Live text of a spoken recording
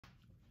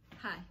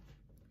Hi,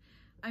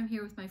 I'm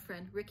here with my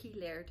friend Ricky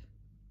Laird.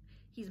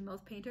 He's a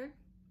mouth painter.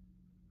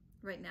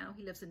 Right now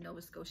he lives in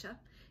Nova Scotia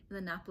in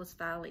the Naples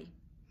Valley.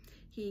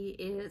 He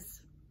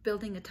is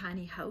building a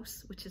tiny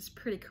house, which is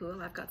pretty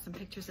cool. I've got some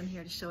pictures in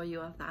here to show you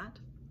of that.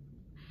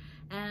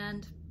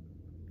 And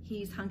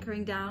he's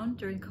hunkering down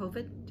during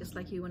COVID, just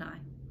like you and I.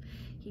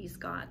 He's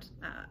got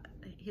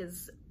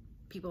his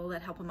people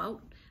that help him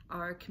out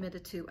are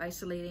committed to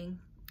isolating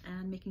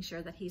and making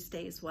sure that he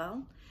stays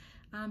well.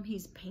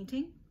 He's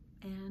painting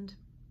and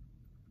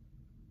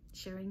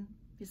sharing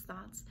his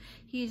thoughts.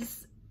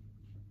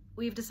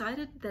 We've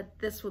decided that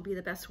this will be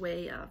the best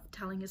way of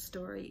telling his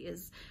story.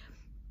 Is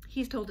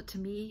he's told it to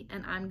me,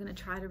 and I'm going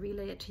to try to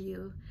relay it to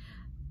you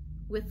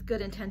with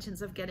good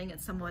intentions of getting it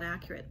somewhat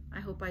accurate.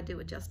 I hope I do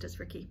it justice,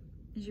 Ricky,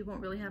 as you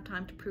won't really have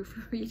time to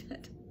proofread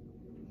it.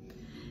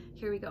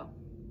 Here we go.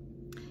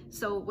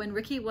 So when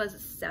Ricky was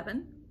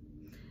 7,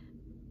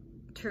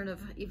 turn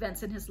of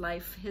events in his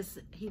life,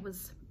 he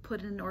was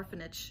put in an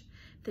orphanage.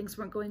 Things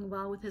weren't going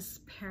well with his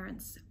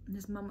parents.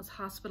 His mom was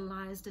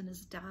hospitalized, and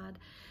his dad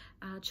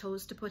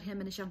chose to put him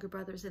and his younger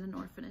brothers in an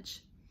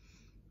orphanage.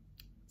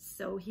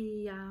 So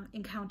he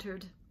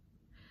encountered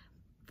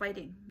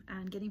fighting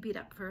and getting beat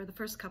up for the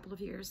first couple of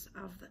years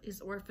of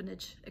his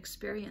orphanage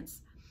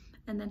experience.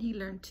 And then he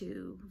learned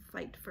to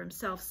fight for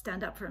himself,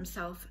 stand up for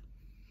himself.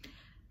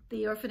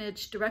 The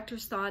orphanage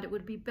directors thought it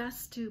would be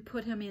best to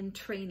put him in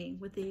training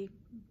with a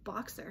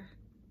boxer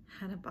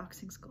at a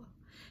boxing school.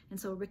 And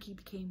so Ricky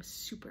became a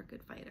super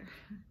good fighter.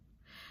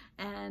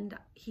 And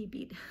he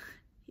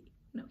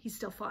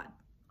still fought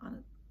on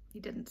it. He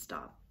didn't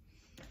stop.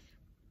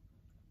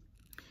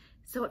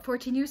 So at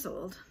 14 years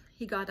old,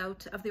 he got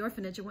out of the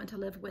orphanage and went to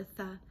live with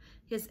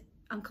his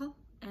uncle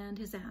and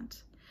his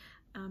aunt.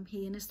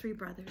 He and his 3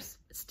 brothers.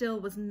 Still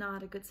was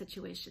not a good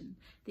situation.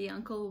 The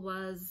uncle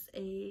was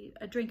a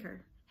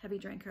drinker, heavy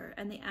drinker,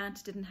 and the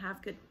aunt didn't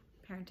have good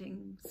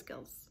parenting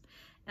skills.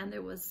 And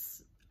there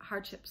was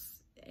hardships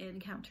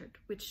encountered,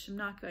 which I'm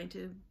not going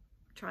to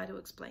try to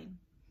explain.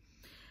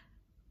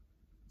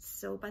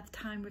 So by the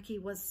time Ricky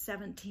was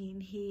 17,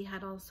 he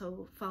had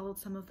also followed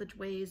some of the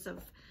ways of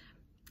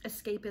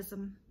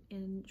escapism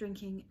in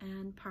drinking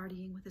and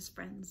partying with his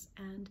friends,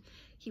 and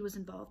he was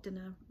involved in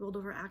a rolled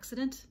over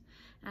accident,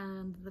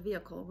 and the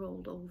vehicle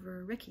rolled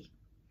over Ricky.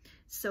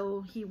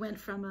 So he went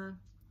from a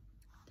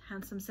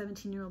handsome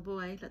 17-year-old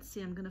boy, let's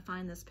see, I'm going to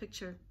find this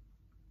picture,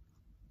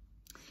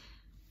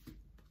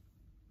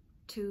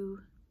 to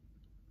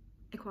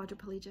a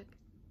quadriplegic.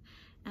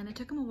 And it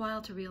took him a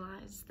while to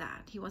realize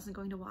that he wasn't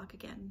going to walk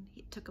again.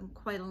 It took him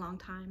quite a long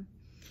time.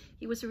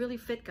 He was a really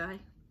fit guy.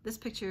 This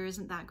picture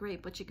isn't that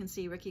great, but you can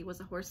see Ricky was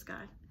a horse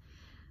guy.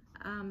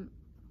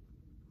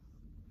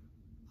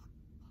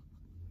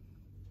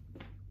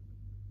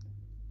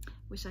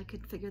 Wish I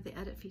could figure the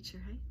edit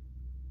feature, hey?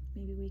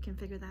 Maybe we can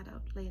figure that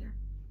out later.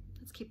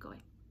 Let's keep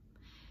going.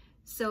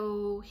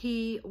 So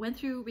he went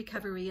through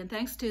recovery, and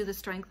thanks to the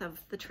strength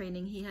of the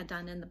training he had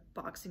done in the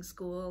boxing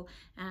school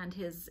and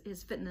his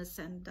fitness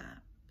and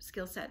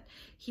skill set,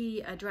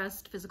 he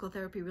addressed physical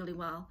therapy really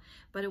well.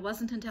 But it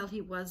wasn't until he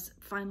was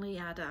finally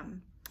at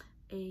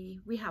a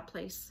rehab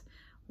place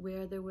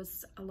where there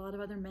was a lot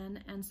of other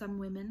men and some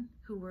women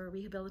who were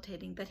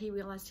rehabilitating that he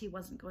realized he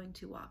wasn't going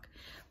to walk.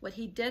 What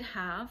he did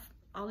have,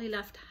 all he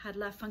had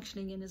left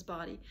functioning in his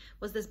body,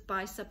 was this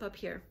bicep up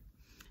here.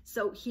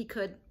 So he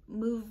could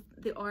move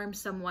the arm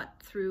somewhat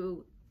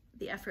through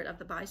the effort of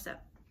the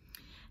bicep.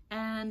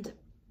 And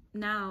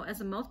now,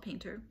 as a mouth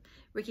painter,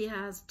 Ricky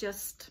has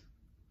just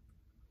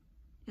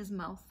his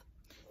mouth.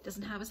 He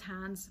doesn't have his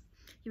hands.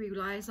 He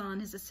relies on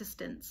his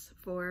assistants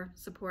for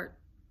support.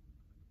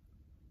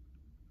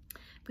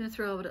 I'm going to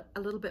throw out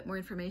a little bit more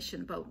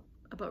information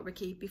about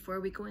Ricky before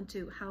we go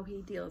into how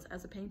he deals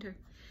as a painter.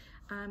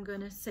 I'm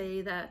going to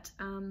say that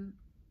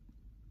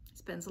he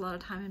spends a lot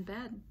of time in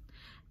bed.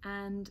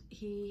 And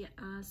he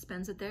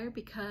spends it there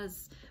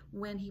because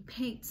when he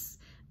paints,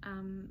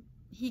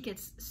 he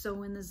gets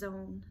so in the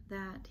zone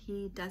that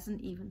he doesn't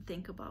even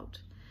think about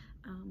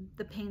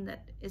the pain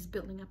that is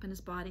building up in his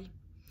body.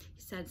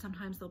 He said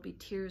sometimes there'll be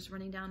tears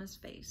running down his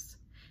face,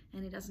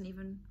 and he doesn't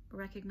even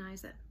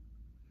recognize it.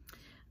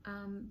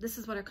 This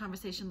is what our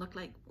conversation looked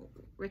like.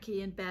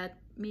 Ricky in bed,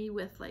 me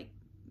with like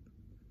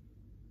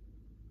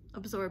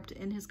absorbed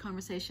in his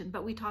conversation,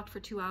 but we talked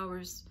for 2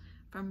 hours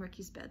from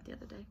Ricky's bed the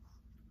other day.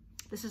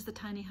 This is the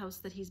tiny house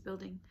that he's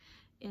building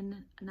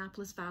in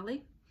Naples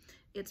Valley.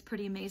 It's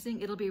pretty amazing.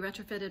 It'll be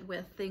retrofitted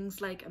with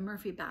things like a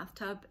Murphy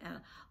bathtub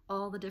and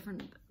all the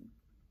different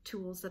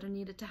tools that are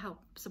needed to help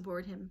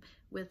support him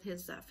with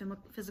his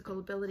physical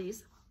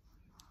abilities.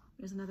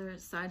 There's another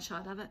side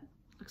shot of it.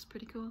 Looks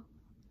pretty cool.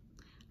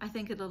 I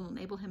think it'll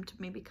enable him to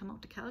maybe come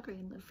out to Calgary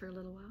and live for a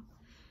little while.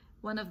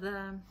 One of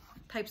the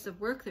types of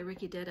work that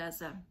Ricky did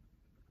as a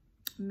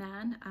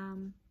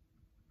man,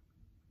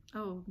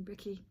 oh,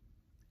 Ricky,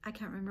 I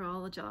can't remember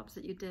all the jobs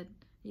that you did.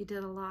 You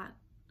did a lot.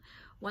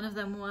 One of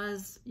them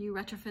was you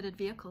retrofitted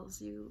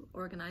vehicles. You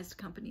organized a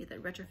company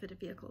that retrofitted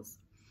vehicles.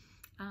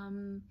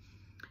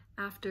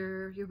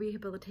 After your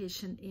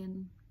rehabilitation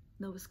in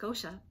Nova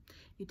Scotia,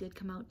 you did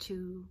come out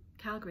to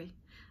Calgary.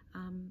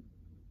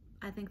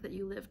 I think that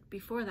you lived,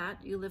 before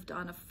that, you lived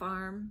on a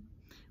farm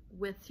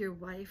with your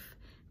wife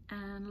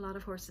and a lot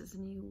of horses,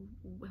 and you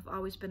have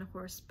always been a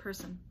horse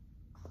person.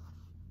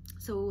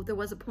 So there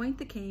was a point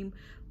that came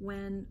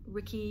when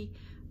Ricky,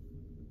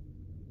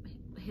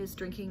 his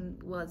drinking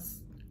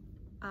was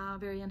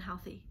very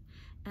unhealthy.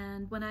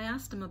 And when I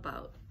asked him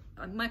about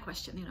my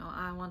question, you know,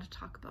 I want to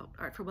talk about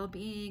art for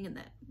well-being, and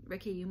that,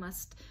 Ricky, you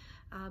must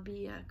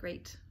be a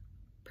great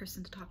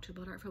person to talk to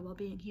about art for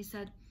well-being. He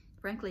said,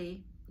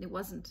 frankly, it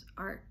wasn't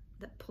art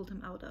that pulled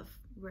him out of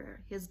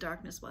where his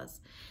darkness was.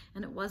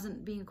 And it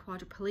wasn't being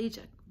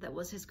quadriplegic that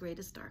was his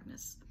greatest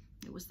darkness.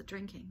 It was the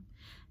drinking.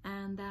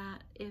 And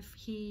that if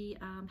he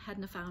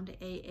hadn't have found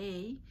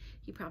AA,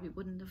 he probably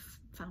wouldn't have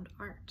found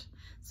art.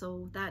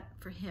 So that,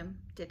 for him,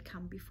 did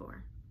come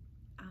before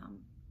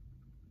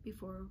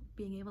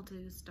being able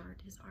to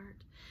start his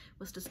art,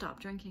 was to stop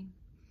drinking.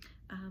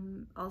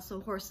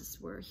 Also,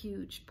 horses were a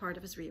huge part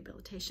of his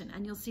rehabilitation.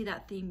 And you'll see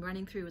that theme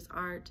running through his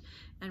art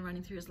and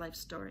running through his life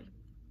story.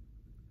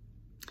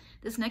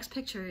 This next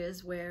picture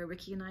is where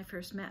Ricky and I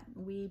first met.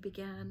 We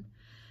began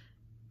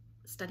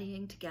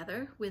studying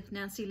together with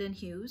Nancy Lynn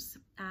Hughes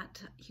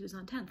at Hughes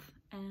on 10th,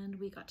 and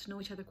we got to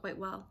know each other quite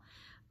well.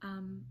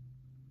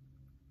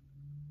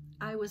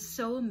 I was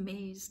so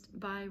amazed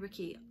by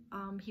Ricky.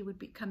 He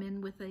would come in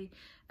with a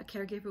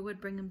caregiver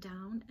would bring him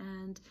down,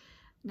 and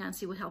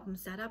Nancy would help him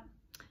set up.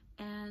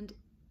 And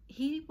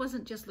he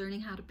wasn't just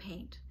learning how to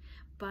paint,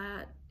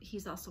 but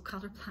he's also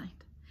colorblind.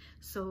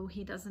 So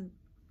he doesn't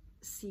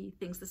see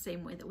things the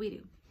same way that we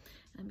do.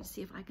 Let me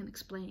see if I can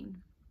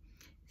explain.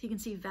 He can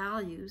see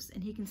values,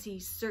 and he can see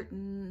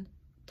certain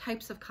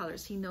types of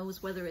colors. He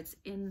knows whether it's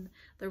in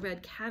the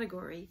red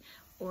category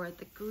or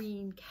the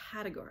green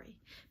category,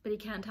 but he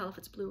can't tell if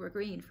it's blue or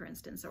green, for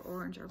instance, or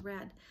orange or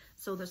red.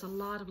 So there's a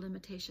lot of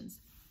limitations.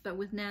 But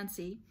with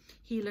Nancy,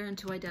 he learned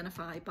to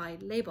identify by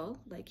label,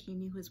 like he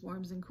knew his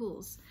warms and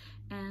cools.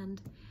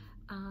 And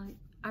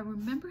I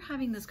remember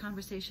having this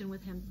conversation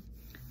with him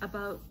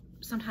about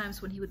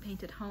sometimes when he would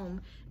paint at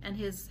home and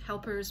his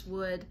helpers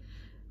would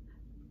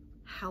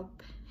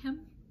help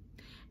him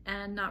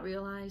and not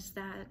realize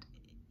that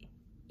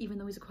even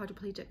though he's a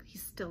quadriplegic,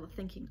 he's still a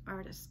thinking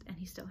artist, and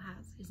he still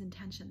has his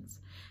intentions,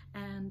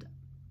 and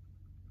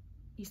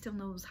he still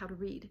knows how to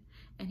read,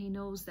 and he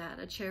knows that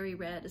a cherry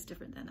red is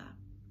different than a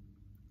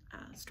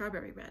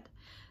strawberry red.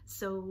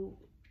 So,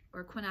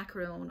 or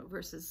quinacridone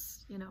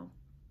versus, you know,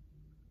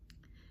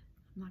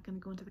 I'm not going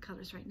to go into the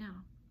colors right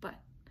now, but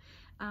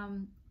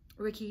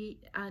Ricky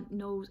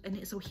knows,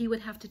 and so he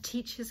would have to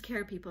teach his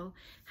care people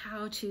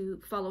how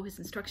to follow his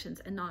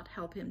instructions and not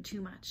help him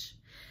too much.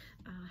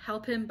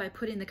 Help him by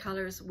putting the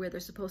colors where they're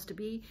supposed to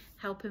be,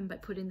 help him by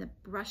putting the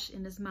brush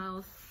in his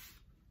mouth,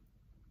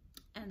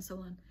 and so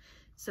on.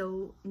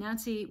 So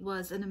Nancy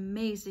was an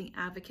amazing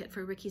advocate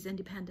for Ricky's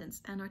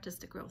independence and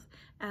artistic growth,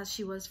 as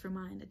she was for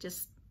mine.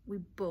 We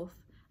both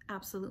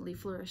absolutely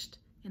flourished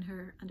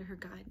under her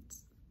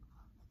guidance.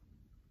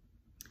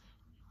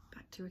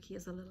 Back to Ricky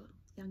as a little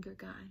younger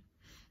guy.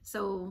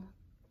 So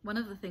one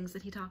of the things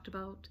that he talked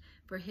about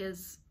for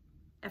his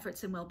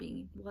efforts in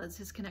well-being was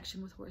his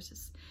connection with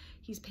horses.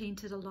 He's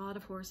painted a lot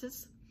of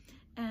horses,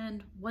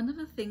 and one of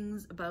the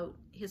things about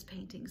his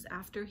paintings,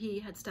 after he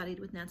had studied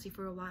with Nancy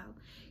for a while,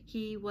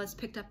 he was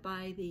picked up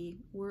by the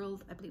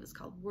World, I believe it's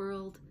called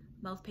World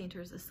Mouth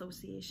Painters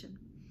Association,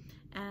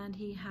 and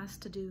he has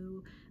to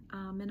do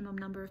a minimum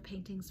number of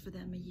paintings for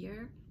them a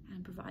year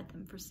and provide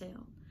them for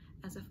sale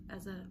as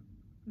a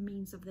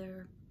means of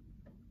their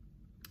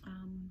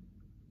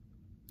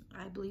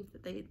I believe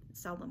that they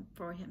sell them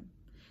for him.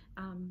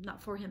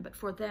 Not for him, but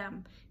for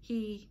them.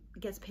 He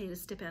gets paid a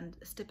stipend,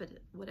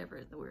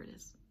 whatever the word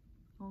is.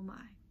 Oh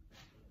my.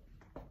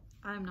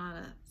 I'm not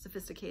a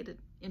sophisticated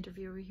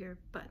interviewer here,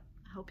 but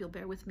I hope you'll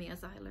bear with me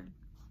as I learn.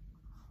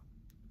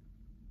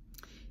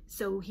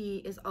 So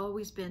he has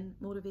always been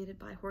motivated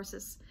by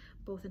horses,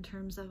 both in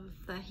terms of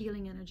the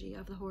healing energy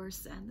of the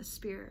horse and the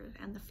spirit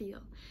and the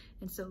feel.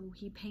 And so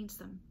he paints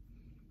them.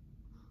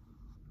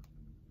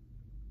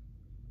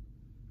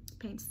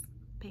 Paints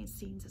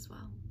scenes as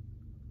well.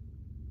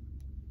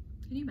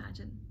 Can you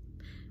imagine?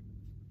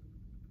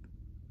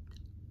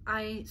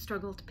 I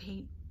struggle to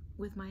paint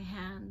with my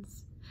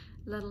hands,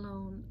 let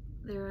alone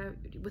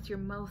with your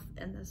mouth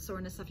and the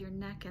soreness of your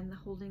neck and the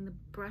holding the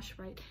brush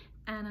right,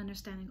 and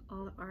understanding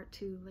all the art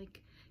too.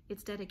 Like,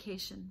 it's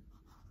dedication.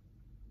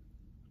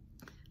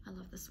 I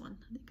love this one.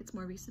 I think it's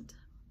more recent.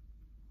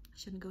 I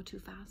shouldn't go too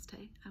fast,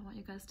 hey? I want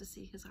you guys to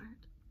see his art.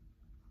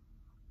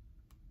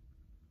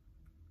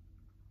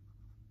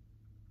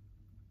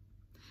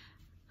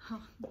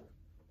 Oh,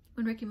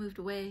 when Ricky moved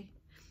away,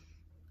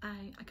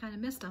 I kind of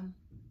missed him,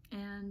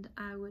 and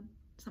I would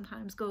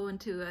sometimes go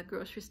into a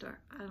grocery store.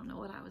 I don't know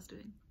what I was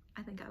doing.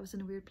 I think I was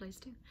in a weird place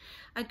too.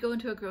 I'd go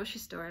into a grocery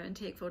store and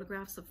take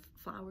photographs of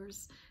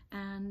flowers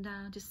and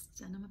just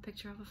send him a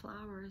picture of a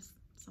flower as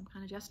some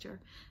kind of gesture,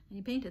 and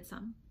he painted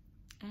some.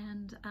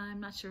 And I'm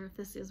not sure if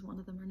this is one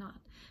of them or not,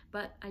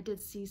 but I did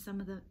see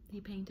some of the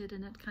he painted,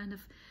 and it kind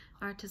of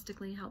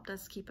artistically helped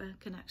us keep a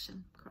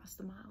connection across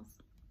the miles.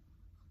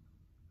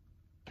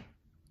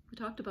 We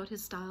talked about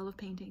his style of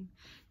painting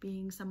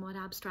being somewhat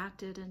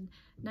abstracted, and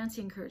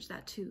Nancy encouraged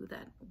that too,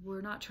 that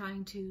we're not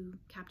trying to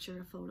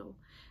capture a photo,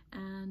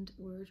 and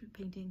we're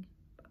painting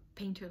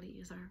painterly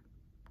is our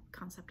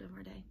concept of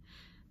our day.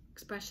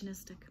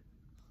 Expressionistic.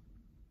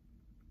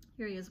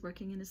 Here he is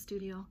working in his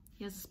studio.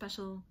 He has a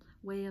special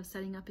way of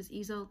setting up his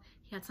easel.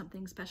 He had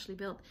something specially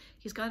built.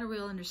 He's got a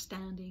real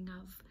understanding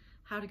of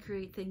how to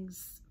create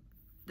things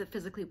that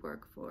physically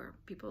work for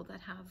people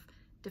that have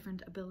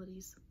different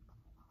abilities.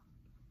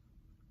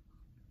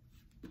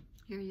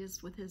 Here he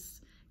is with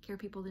his care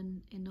people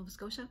in Nova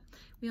Scotia.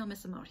 We all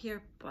miss him out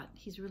here, but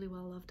he's really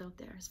well loved out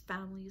there. His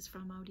family is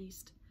from out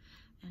east,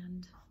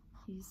 and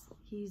he's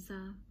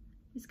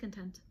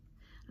content.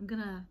 I'm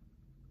gonna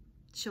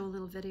show a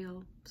little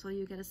video so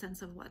you get a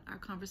sense of what our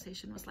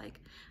conversation was like.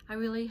 I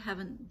really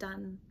haven't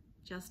done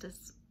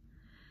justice.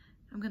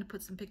 I'm gonna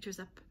put some pictures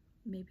up,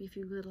 maybe a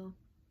few little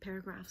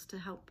paragraphs to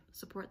help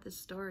support this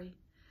story.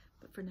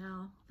 But for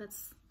now,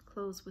 let's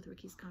close with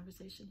Ricky's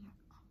conversation here.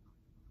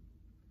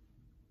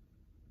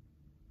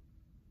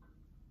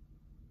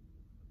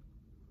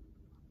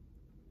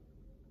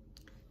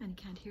 And you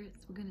can't hear it,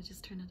 so we're gonna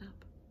just turn it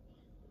up.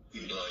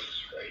 Nice,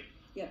 right?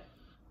 Yeah.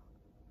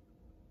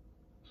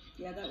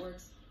 Yeah, that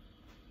works.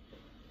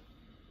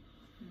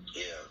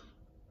 Yeah.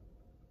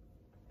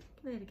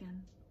 Play it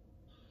again.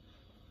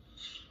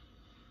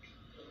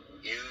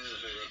 He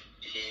uses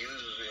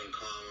it in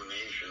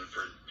combination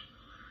for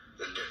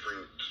the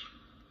different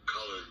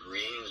colored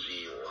greens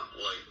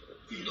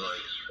he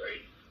likes,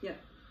 right? Yeah.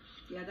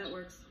 Yeah, that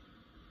works.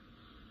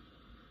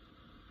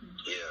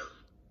 Yeah.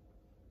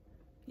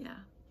 Yeah.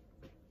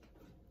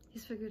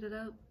 He's figured it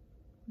out,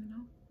 you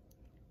know?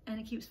 And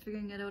he keeps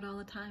figuring it out all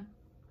the time.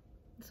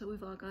 That's what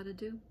we've all got to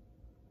do.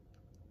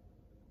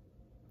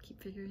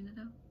 Keep figuring it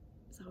out.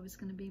 There's always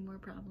going to be more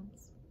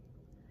problems.